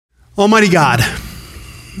Almighty God,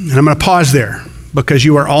 and I'm going to pause there because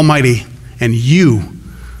you are almighty and you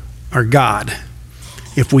are God.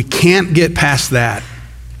 If we can't get past that,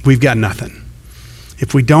 we've got nothing.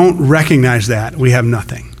 If we don't recognize that, we have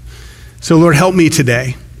nothing. So Lord, help me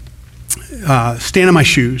today. Stand in my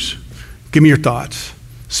shoes. Give me your thoughts.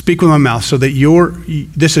 Speak with my mouth so that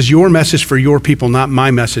this is your message for your people, not my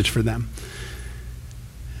message for them.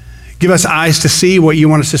 Give us eyes to see what you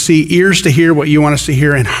want us to see, ears to hear what you want us to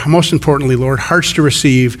hear, and most importantly, Lord, hearts to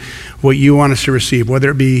receive what you want us to receive, whether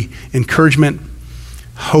it be encouragement,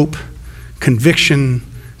 hope, conviction,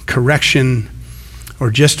 correction, or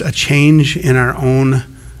just a change in our own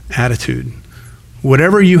attitude.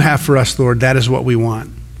 Whatever you have for us, Lord, that is what we want.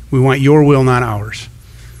 We want your will, not ours.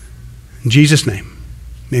 In Jesus' name,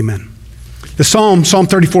 amen. The Psalm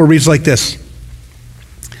 34 reads like this.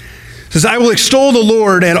 It says, I will extol the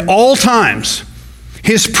Lord at all times.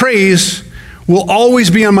 His praise will always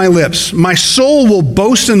be on my lips. My soul will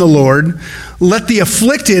boast in the Lord. Let the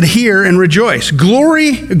afflicted hear and rejoice.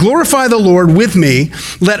 Glorify the Lord with me.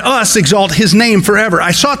 Let us exalt his name forever.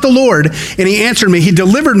 I sought the Lord, and he answered me. He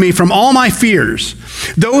delivered me from all my fears.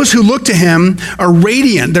 Those who look to him are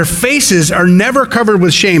radiant. Their faces are never covered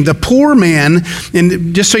with shame. The poor man,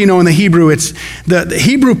 and just so you know, in the Hebrew, it's the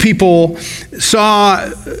Hebrew people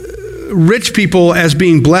saw rich people as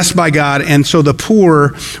being blessed by God, and so the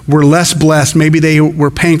poor were less blessed. Maybe they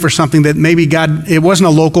were paying for something that maybe God, it wasn't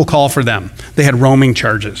a local call for them. They had roaming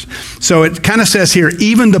charges. So it kind of says here,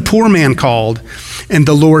 even the poor man called, and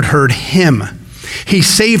the Lord heard him. He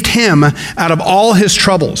saved him out of all his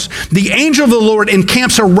troubles. The angel of the Lord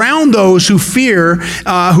encamps around those who fear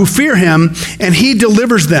him, and he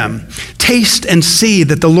delivers them. Taste and see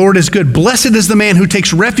that the Lord is good. Blessed is the man who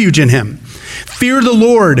takes refuge in him. Fear the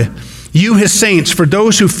Lord, you his saints, for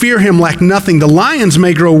those who fear him lack nothing. The lions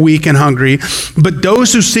may grow weak and hungry, but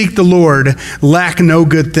those who seek the Lord lack no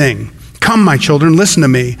good thing. Come, my children, listen to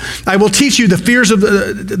me. I will teach you the fear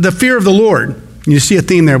of the Lord. You see a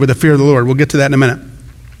theme there with the fear of the Lord. We'll get to that in a minute.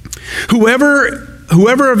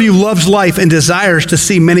 Whoever of you loves life and desires to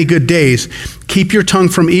see many good days, keep your tongue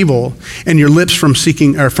from evil and your lips from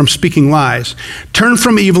speaking lies. Turn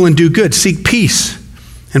from evil and do good. Seek peace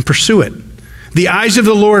and pursue it. The eyes of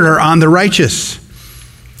the Lord are on the righteous,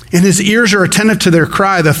 and his ears are attentive to their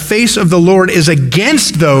cry. The face of the Lord is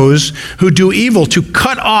against those who do evil, to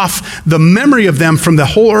cut off the memory of them from the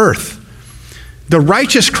whole earth. The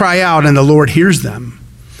righteous cry out, and the Lord hears them.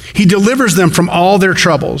 He delivers them from all their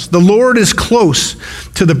troubles. The Lord is close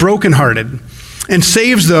to the brokenhearted and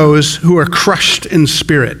saves those who are crushed in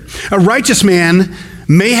spirit. A righteous man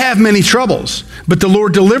may have many troubles, but the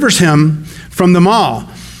Lord delivers him from them all.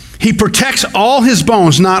 He protects all his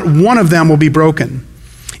bones, not one of them will be broken.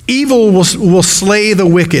 Evil will slay the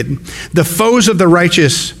wicked. The foes of the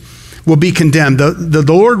righteous will be condemned. The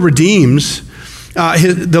Lord redeems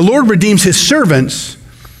his servants.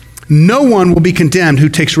 No one will be condemned who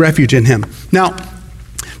takes refuge in him. Now,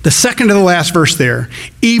 the second to the last verse there,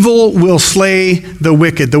 evil will slay the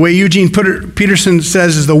wicked. The way Eugene Peterson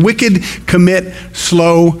says is the wicked commit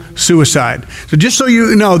slow suicide. So just so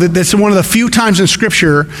you know, that's one of the few times in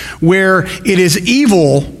Scripture where it is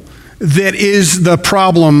evil that is the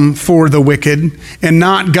problem for the wicked and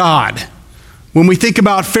not God. When we think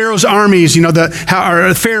about Pharaoh's armies,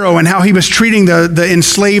 Pharaoh and how he was treating the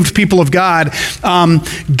enslaved people of God,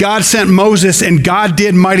 God sent Moses and God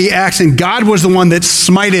did mighty acts, and God was the one that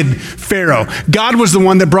smited Pharaoh. God was the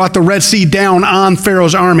one that brought the Red Sea down on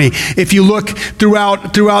Pharaoh's army. If you look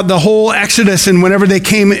throughout the whole Exodus and whenever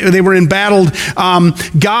they were embattled,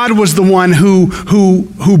 God was the one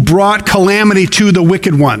who brought calamity to the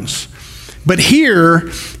wicked ones. But here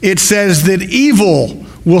it says that evil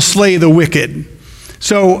will slay the wicked.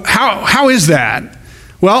 So how is that?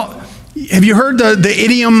 Well, have you heard the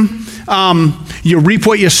idiom, you reap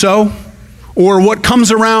what you sow? Or what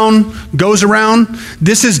comes around goes around?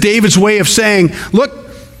 This is David's way of saying, look,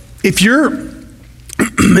 if you're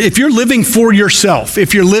living for yourself,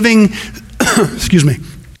 if you're living, excuse me,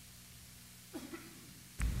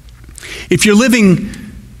 if you're living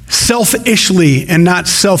selfishly and not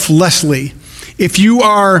selflessly, if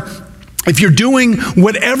you're doing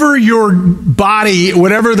whatever your body,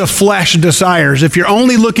 whatever the flesh desires, if you're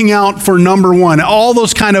only looking out for number one, all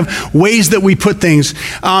those kind of ways that we put things,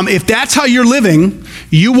 if that's how you're living,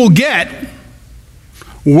 you will get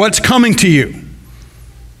what's coming to you.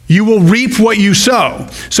 You will reap what you sow.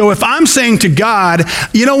 So if I'm saying to God,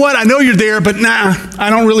 you know what, I know you're there, but nah, I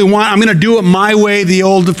don't really want, I'm going to do it my way, the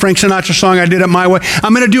old Frank Sinatra song, I did it my way.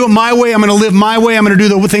 I'm going to do it my way, I'm going to live my way, I'm going to do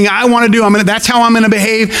the thing I want to do, that's how I'm going to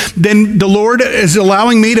behave, then the Lord is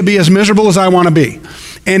allowing me to be as miserable as I want to be.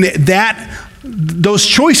 And those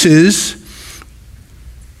choices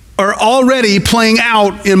are already playing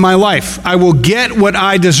out in my life. I will get what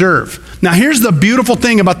I deserve. Now, here's the beautiful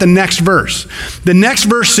thing about the next verse. The next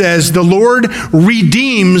verse says, the Lord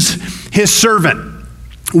redeems his servant.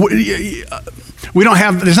 We don't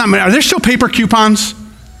have, are there still paper coupons?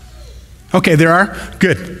 Okay, there are?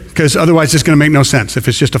 Good, because otherwise it's going to make no sense if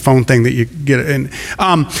it's just a phone thing that you get. And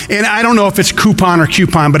I don't know if it's coupon or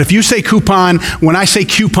coupon, but if you say coupon, when I say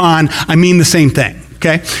coupon, I mean the same thing.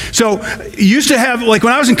 Okay, so used to have, like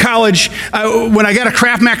when I was in college, when I got a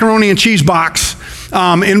Kraft macaroni and cheese box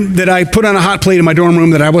that I put on a hot plate in my dorm room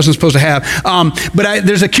that I wasn't supposed to have, but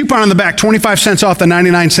there's a coupon on the back, 25 cents off the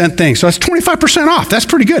 99-cent thing. So that's 25% off. That's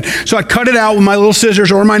pretty good. So I'd cut it out with my little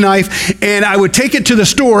scissors or my knife, and I would take it to the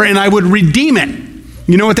store and I would redeem it.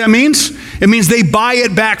 You know what that means? It means they buy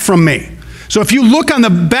it back from me. So if you look on the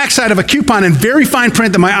backside of a coupon in very fine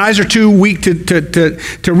print that my eyes are too weak to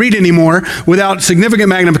read anymore without significant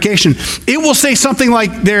magnification, it will say something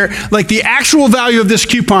like the actual value of this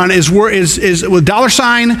coupon is with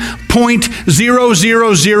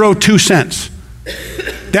 $.0002 cents.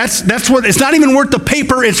 That's what, it's not even worth the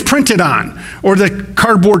paper it's printed on or the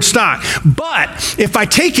cardboard stock. But if I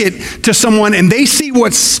take it to someone and they see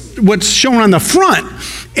what's shown on the front,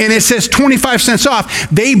 and it says 25 cents off,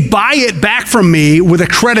 they buy it back from me with a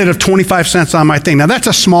credit of 25 cents on my thing. Now that's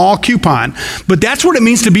a small coupon, but that's what it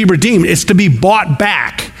means to be redeemed. It's to be bought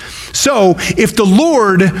back. So if the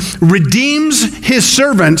Lord redeems his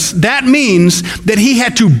servants, that means that he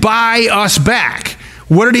had to buy us back.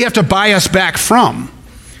 What did he have to buy us back from?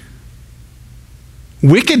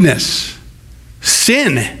 Wickedness,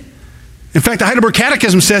 sin. In fact, the Heidelberg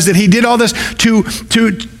Catechism says that he did all this to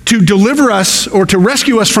deliver us or to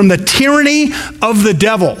rescue us from the tyranny of the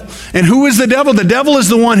devil. And who is the devil? The devil is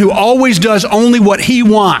the one who always does only what he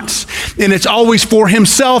wants. And it's always for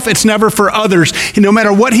himself. It's never for others. And no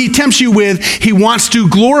matter what he tempts you with, he wants to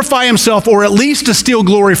glorify himself or at least to steal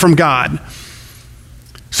glory from God.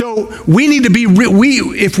 So we need to be,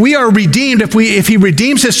 if we are redeemed, if he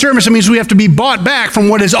redeems his servants, it means we have to be bought back from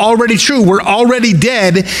what is already true. We're already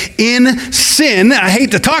dead in sin. I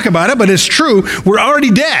hate to talk about it, but it's true. We're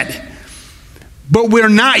already dead. But we're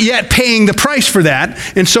not yet paying the price for that.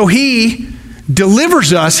 And so he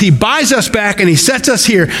delivers us, he buys us back, and he sets us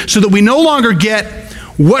here so that we no longer get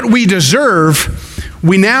what we deserve.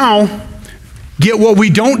 We now get what we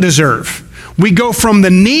don't deserve. We go from the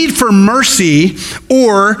need for mercy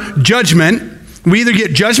or judgment. We either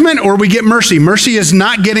get judgment or we get mercy. Mercy is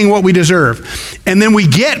not getting what we deserve. And then we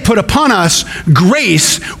get put upon us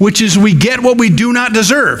grace, which is we get what we do not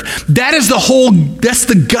deserve. That is that's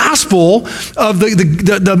the gospel of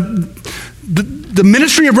the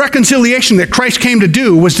ministry of reconciliation that Christ came to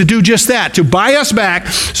do, was to do just that, to buy us back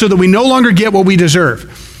so that we no longer get what we deserve.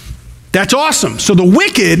 That's awesome. So the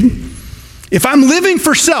wicked, if I'm living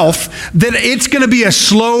for self, then it's going to be a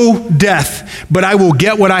slow death, but I will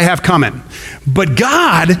get what I have coming. But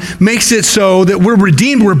God makes it so that we're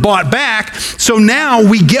redeemed, we're bought back, so now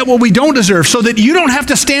we get what we don't deserve, so that you don't have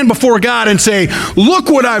to stand before God and say, look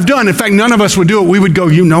what I've done. In fact, none of us would do it. We would go,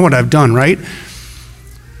 you know what I've done, right?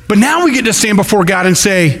 But now we get to stand before God and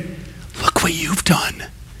say, look what you've done.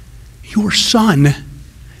 Your son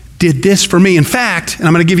did this for me. In fact, and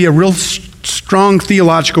I'm going to give you a real strong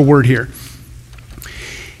theological word here.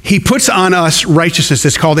 He puts on us righteousness.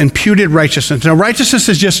 It's called imputed righteousness. Now, righteousness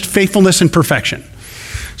is just faithfulness and perfection.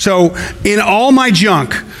 So, in all my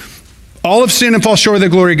junk, all of sin and fall short of the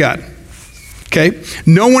glory of God. Okay?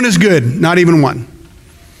 No one is good, not even one.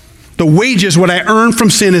 The wages, what I earn from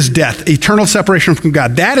sin, is death, eternal separation from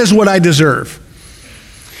God. That is what I deserve.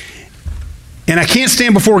 And I can't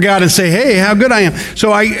stand before God and say, hey, how good I am.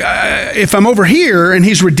 So if I'm over here and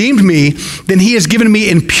he's redeemed me, then he has given me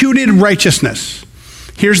imputed righteousness.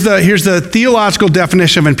 Here's the theological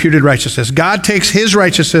definition of imputed righteousness. God takes his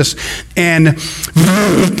righteousness and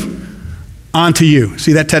onto you.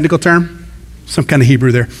 See that technical term? Some kind of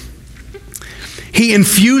Hebrew there. He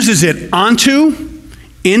infuses it onto,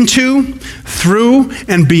 into, through,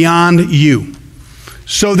 and beyond you.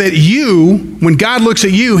 So that you, when God looks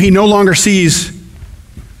at you, he no longer sees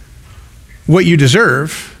what you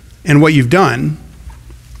deserve and what you've done.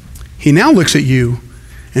 He now looks at you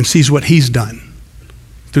and sees what he's done.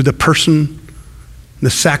 Through the person, the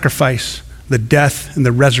sacrifice, the death, and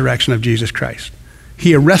the resurrection of Jesus Christ.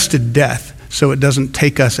 He arrested death so it doesn't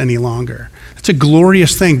take us any longer. It's a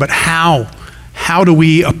glorious thing, but how? How do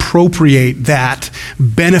we appropriate that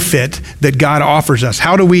benefit that God offers us?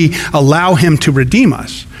 How do we allow him to redeem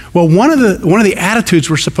us? Well, one of the attitudes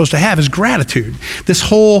we're supposed to have is gratitude. This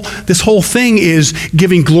whole thing is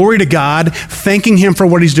giving glory to God, thanking him for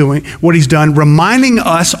what he's doing, what he's done, reminding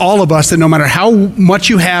us, all of us, that no matter how much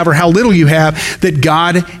you have or how little you have, that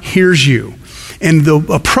God hears you. And the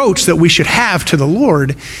approach that we should have to the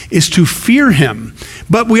Lord is to fear him.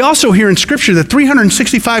 But we also hear in Scripture that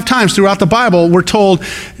 365 times throughout the Bible, we're told,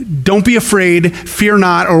 don't be afraid, fear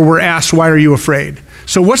not, or we're asked, why are you afraid?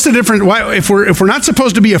 So what's the difference? Why, if we're not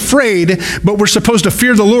supposed to be afraid, but we're supposed to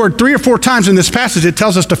fear the Lord, 3 or 4 times in this passage, it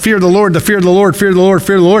tells us to fear the Lord, to fear the Lord, fear the Lord,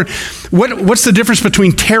 fear the Lord. What's the difference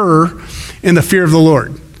between terror and the fear of the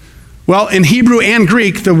Lord? Well, in Hebrew and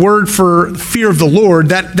Greek, the word for fear of the Lord,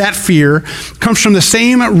 that fear, comes from the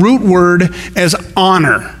same root word as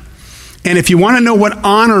honor. And if you want to know what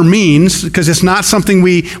honor means, because it's not something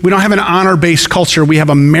we don't have an honor-based culture, we have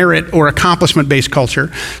a merit or accomplishment-based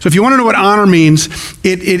culture. So if you want to know what honor means,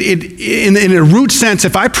 in a root sense,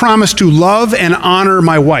 if I promise to love and honor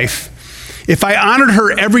my wife, if I honored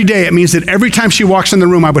her every day, it means that every time she walks in the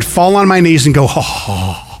room, I would fall on my knees and go,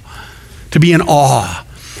 oh, to be in awe.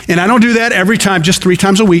 And I don't do that every time, just 3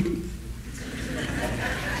 times a week.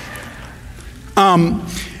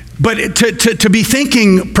 But to be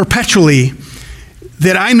thinking perpetually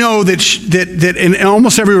that I know that in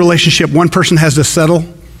almost every relationship, one person has to settle,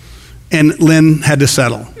 and Lynn had to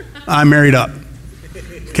settle. I married up.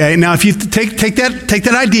 Okay, now if you take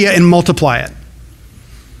that idea and multiply it.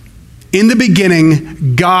 In the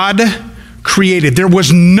beginning, God created. There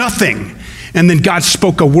was nothing. And then God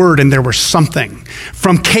spoke a word and there was something.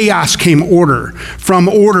 From chaos came order. From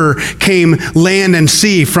order came land and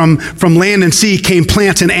sea. From land and sea came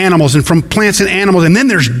plants and animals. And from plants and animals, and then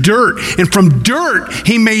there's dirt. And from dirt,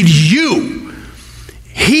 he made you.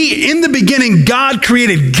 In the beginning, God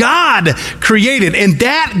created. God created. And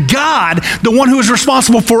that God, the one who is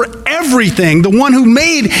responsible for everything, the one who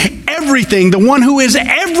made everything, the one who is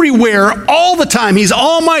everywhere all the time, he's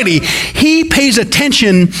almighty, he pays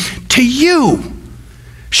attention to you.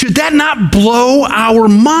 Should that not blow our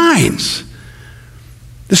minds?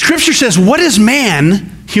 The scripture says, what is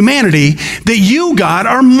man, humanity, that you, God,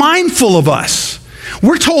 are mindful of us?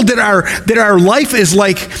 We're told that our life is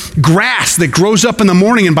like grass that grows up in the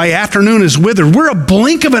morning and by afternoon is withered. We're a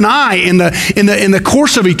blink of an eye in the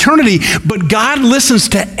course of eternity, but God listens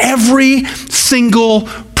to every single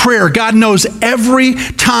prayer. God knows every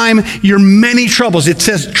time your many troubles. It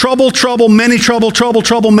says trouble, trouble, many trouble, trouble,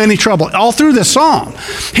 trouble, many trouble. All through this psalm.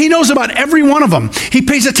 He knows about every one of them. He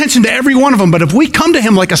pays attention to every one of them. But if we come to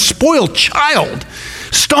him like a spoiled child,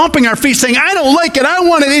 stomping our feet saying, I don't like it, I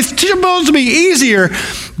want it, it's supposed to be easier,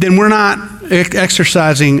 then we're not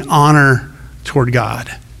exercising honor toward God.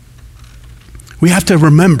 We have to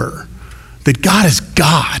remember that God is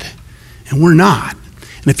God and we're not.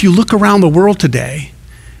 And if you look around the world today,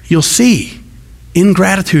 you'll see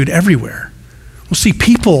ingratitude everywhere. We'll see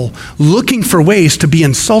people looking for ways to be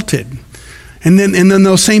insulted. And then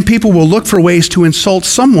those same people will look for ways to insult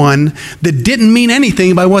someone that didn't mean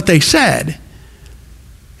anything by what they said.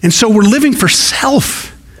 And so we're living for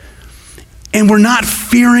self. And we're not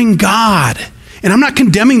fearing God. And I'm not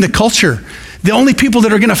condemning the culture. The only people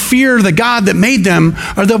that are going to fear the God that made them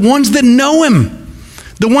are the ones that know him.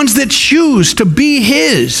 The ones that choose to be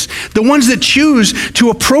his, the ones that choose to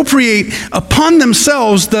appropriate upon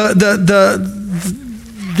themselves that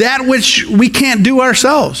which we can't do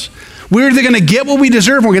ourselves. We're either going to get what we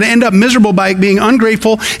deserve, and we're going to end up miserable by being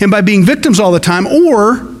ungrateful and by being victims all the time,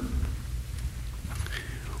 or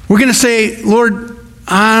we're going to say, Lord,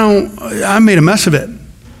 I made a mess of it.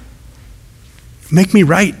 Make me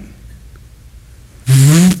right.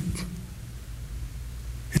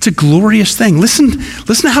 It's a glorious thing. Listen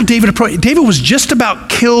to how David approached. David was just about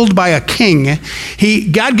killed by a king.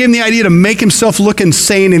 God gave him the idea to make himself look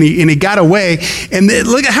insane, and he got away. And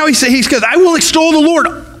look at how he goes, I will extol the Lord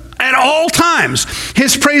at all times.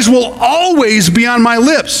 His praise will always be on my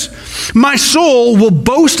lips. My soul will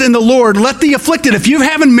boast in the Lord. Let the afflicted, if you're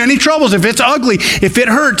having many troubles, if it's ugly, if it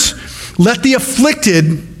hurts, let the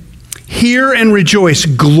afflicted hear and rejoice.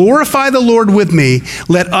 Glorify the Lord with me.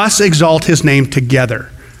 Let us exalt his name together.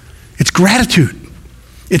 It's gratitude.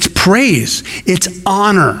 It's praise. It's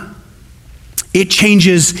honor. It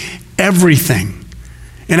changes everything.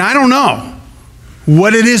 And I don't know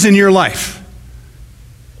what it is in your life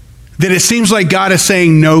that it seems like God is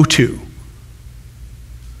saying no to.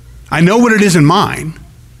 I know what it is in mine.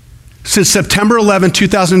 Since September 11,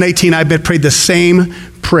 2018, I've prayed the same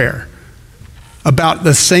prayer about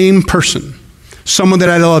the same person, someone that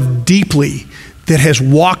I love deeply that has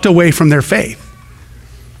walked away from their faith.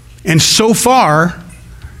 And so far,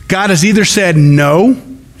 God has either said no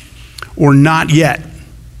or not yet.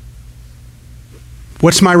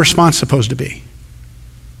 What's my response supposed to be?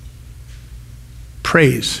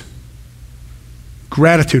 Praise.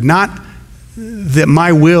 Gratitude. Not that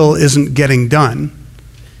my will isn't getting done,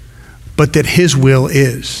 but that his will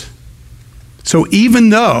is. So even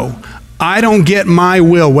though I don't get my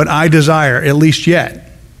will, what I desire, at least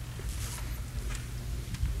yet,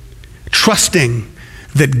 trusting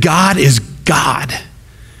that God is God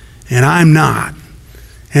and I'm not,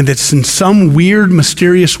 and that in some weird,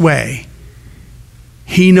 mysterious way,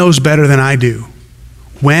 he knows better than I do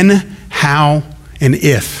when, how, and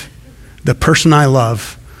if the person I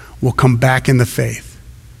love will come back in the faith.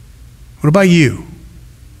 What about you?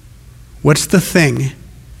 What's the thing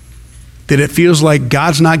that it feels like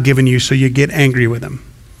God's not giving you, so you get angry with him,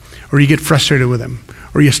 or you get frustrated with him,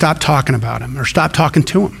 or you stop talking about him, or stop talking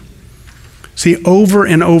to him? See, over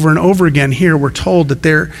and over and over again here, we're told that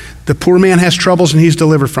the poor man has troubles and he's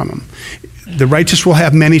delivered from them. The righteous will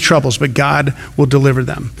have many troubles, but God will deliver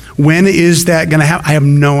them. When is that going to happen? I have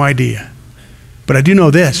no idea. But I do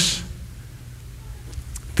know this,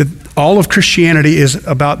 that all of Christianity is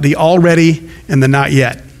about the already and the not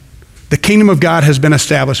yet. The kingdom of God has been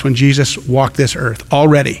established when Jesus walked this earth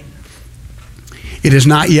already. It is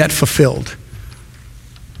not yet fulfilled.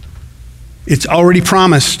 It's already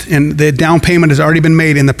promised, and the down payment has already been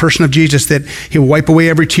made in the person of Jesus, that he'll wipe away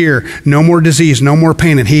every tear, no more disease, no more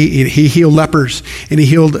pain. And he healed lepers, and he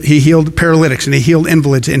healed paralytics, and he healed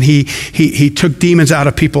invalids, and he took demons out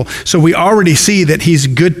of people. So we already see that he's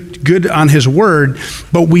good on his word,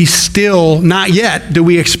 but we still, not yet, do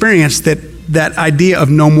we experience that idea of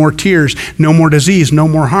no more tears, no more disease, no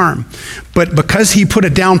more harm. But because he put a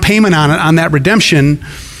down payment on it, on that redemption,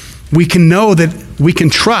 we can know that we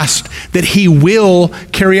can trust that he will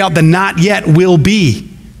carry out the not yet will be.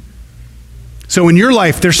 So in your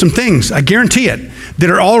life, there's some things, I guarantee it, that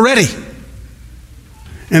are already.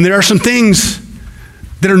 And there are some things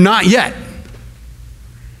that are not yet.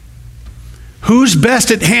 Who's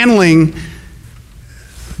best at handling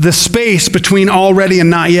the space between already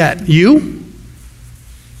and not yet? You?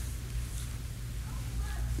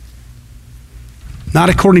 Not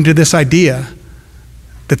according to this idea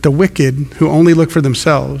that the wicked who only look for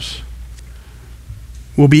themselves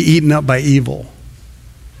will be eaten up by evil.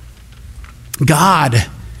 God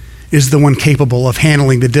is the one capable of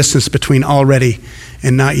handling the distance between already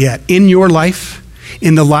and not yet. In your life,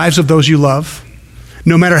 in the lives of those you love,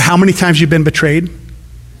 no matter how many times you've been betrayed,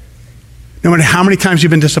 no matter how many times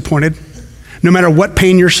you've been disappointed, no matter what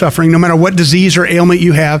pain you're suffering, no matter what disease or ailment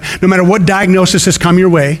you have, no matter what diagnosis has come your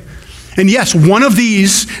way. And yes, one of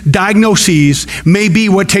these diagnoses may be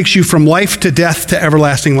what takes you from life to death to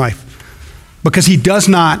everlasting life, because he does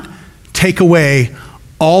not take away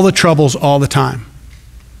all the troubles all the time.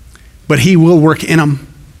 But he will work in them.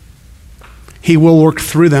 He will work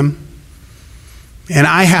through them. And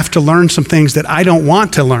I have to learn some things that I don't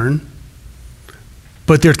want to learn,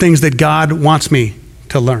 but they're things that God wants me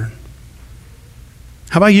to learn.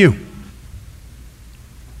 How about you?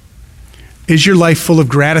 Is your life full of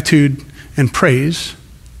gratitude and praise?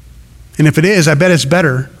 And if it is, I bet it's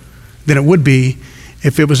better than it would be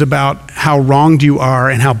if it was about how wronged you are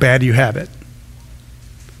and how bad you have it.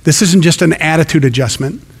 This isn't just an attitude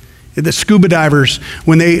adjustment. The scuba divers,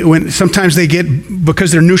 when sometimes they get,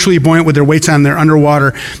 because they're neutrally buoyant with their weights on, they're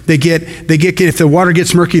underwater, they get if the water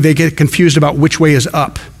gets murky, they get confused about which way is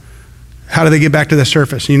up. How do they get back to the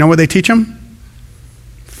surface? And you know what they teach them?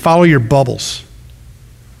 Follow your bubbles.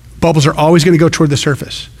 Bubbles are always going to go toward the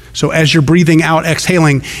surface. So as you're breathing out,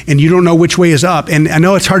 exhaling, and you don't know which way is up, and I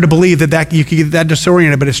know it's hard to believe that you can get that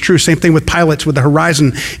disoriented, but it's true. Same thing with pilots with the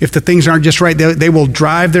horizon. If the things aren't just right, they will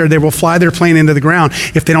they will fly their plane into the ground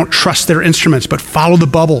if they don't trust their instruments, but follow the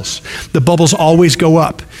bubbles. The bubbles always go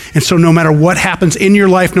up. And so no matter what happens in your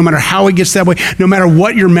life, no matter how it gets that way, no matter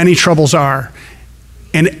what your many troubles are,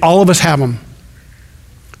 and all of us have them,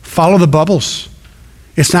 follow the bubbles.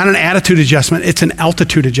 It's not an attitude adjustment, it's an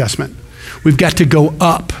altitude adjustment. We've got to go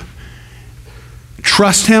up.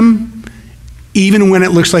 Trust him even when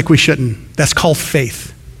it looks like we shouldn't. That's called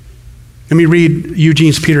faith. Let me read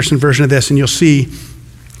Eugene Peterson's version of this, and you'll see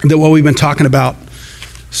that what we've been talking about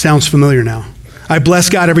sounds familiar now. I bless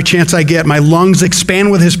God every chance I get. My lungs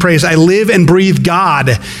expand with his praise. I live and breathe God.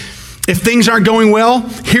 If things aren't going well,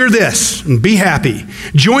 hear this and be happy.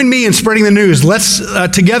 Join me in spreading the news.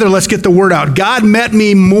 Together, let's get the word out. God met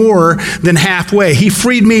me more than halfway. He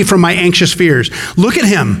freed me from my anxious fears. Look at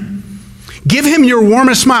him. Give him your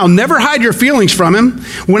warmest smile. Never hide your feelings from him.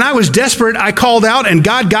 When I was desperate, I called out, and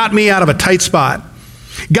God got me out of a tight spot.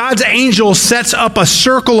 God's angel sets up a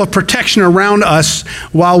circle of protection around us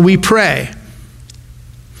while we pray.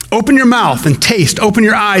 Open your mouth and taste. Open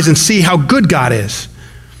your eyes and see how good God is.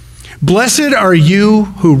 Blessed are you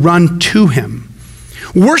who run to him.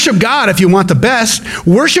 Worship God if you want the best.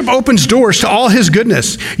 Worship opens doors to all his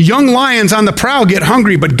goodness. Young lions on the prowl get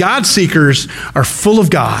hungry, but God seekers are full of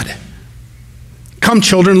God. Come,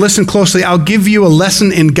 children, listen closely. I'll give you a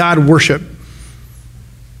lesson in God worship.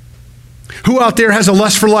 Who out there has a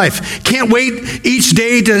lust for life? Can't wait each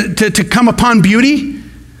day to come upon beauty?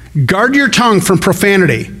 Guard your tongue from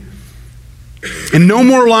profanity. And no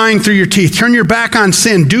more lying through your teeth. Turn your back on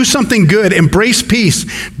sin. Do something good. Embrace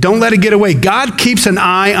peace. Don't let it get away. God keeps an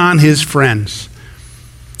eye on his friends.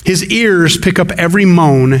 His ears pick up every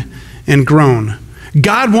moan and groan.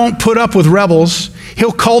 God won't put up with rebels.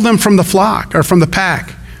 He'll call them from the flock or from the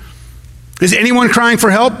pack. Is anyone crying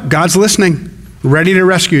for help? God's listening, ready to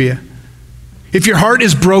rescue you. If your heart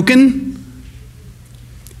is broken,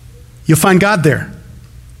 you'll find God there.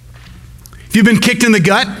 If you've been kicked in the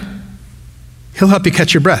gut, he'll help you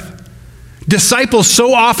catch your breath. Disciples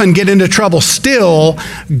so often get into trouble. Still,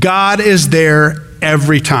 God is there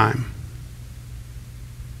every time.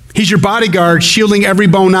 He's your bodyguard, shielding every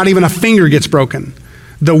bone. Not even a finger gets broken.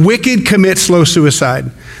 The wicked commit slow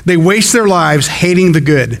suicide. They waste their lives hating the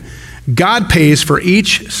good. God pays for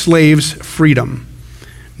each slave's freedom.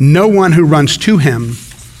 No one who runs to him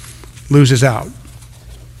loses out.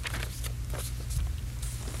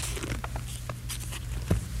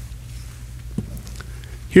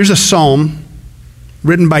 Here's a psalm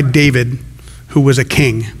written by David, who was a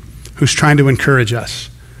king, who's trying to encourage us.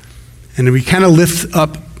 And we kind of lift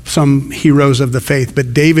up some heroes of the faith,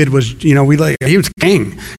 but David was, he was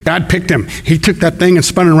king. God picked him. He took that thing and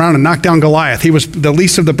spun it around and knocked down Goliath. He was the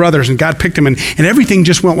least of the brothers, and God picked him, and everything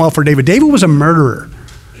just went well for David. David was a murderer.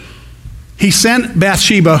 He sent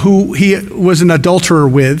Bathsheba, who he was an adulterer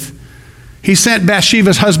with. He sent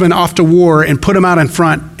Bathsheba's husband off to war and put him out in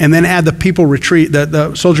front, and then had the people retreat,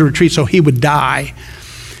 the soldier retreat, so he would die.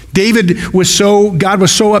 God was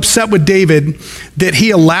so upset with David that he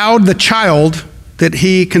allowed the child that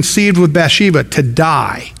he conceived with Bathsheba to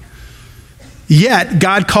die. Yet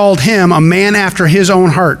God called him a man after his own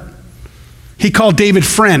heart. He called David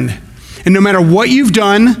friend. And no matter what you've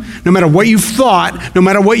done, no matter what you've thought, no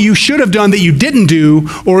matter what you should have done that you didn't do,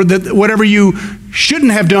 or that whatever you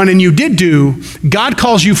shouldn't have done and you did do, God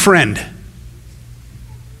calls you friend.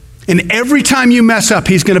 And every time you mess up,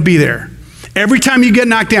 he's going to be there. Every time you get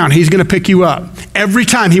knocked down, he's going to pick you up. Every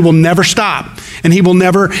time, he will never stop. And he will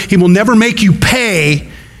never make you pay,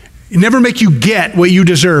 never make you get what you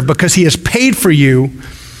deserve, because he has paid for you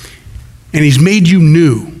and he's made you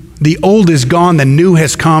new. The old is gone, the new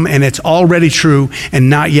has come, and it's already true and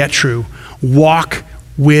not yet true. Walk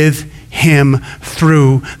with him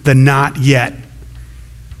through the not yet.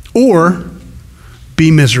 Or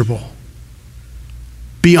be miserable.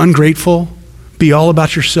 Be ungrateful. Be all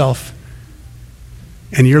about yourself.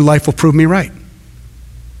 And your life will prove me right.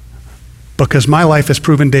 Because my life has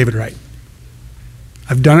proven David right.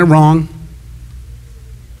 I've done it wrong.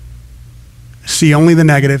 See only the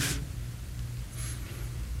negative.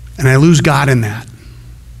 And I lose God in that.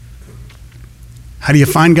 How do you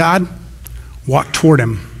find God? Walk toward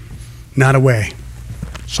him, not away.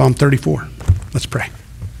 Psalm 34. Let's pray.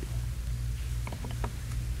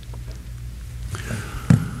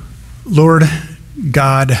 Lord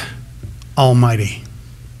God Almighty.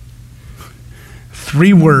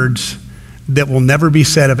 3 words that will never be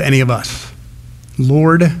said of any of us.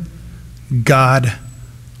 Lord God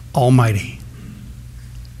Almighty.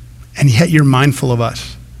 And yet you're mindful of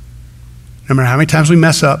us. No matter how many times we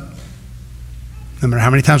mess up, no matter how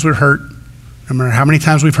many times we're hurt, no matter how many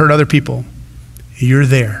times we've hurt other people, you're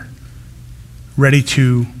there, ready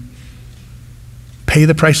to pay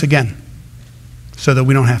the price again so that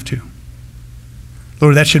we don't have to.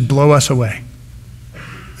 Lord, that should blow us away.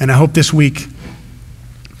 And I hope this week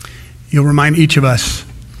you'll remind each of us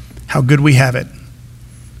how good we have it,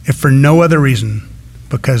 if for no other reason,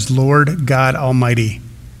 because Lord God Almighty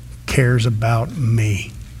cares about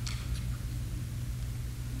me.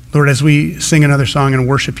 Lord, as we sing another song and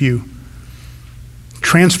worship you,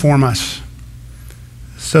 transform us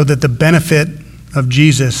so that the benefit of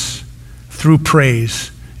Jesus through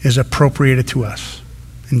praise is appropriated to us.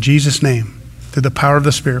 In Jesus' name, through the power of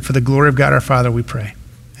the Spirit, for the glory of God our Father, we pray.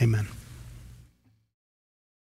 Amen.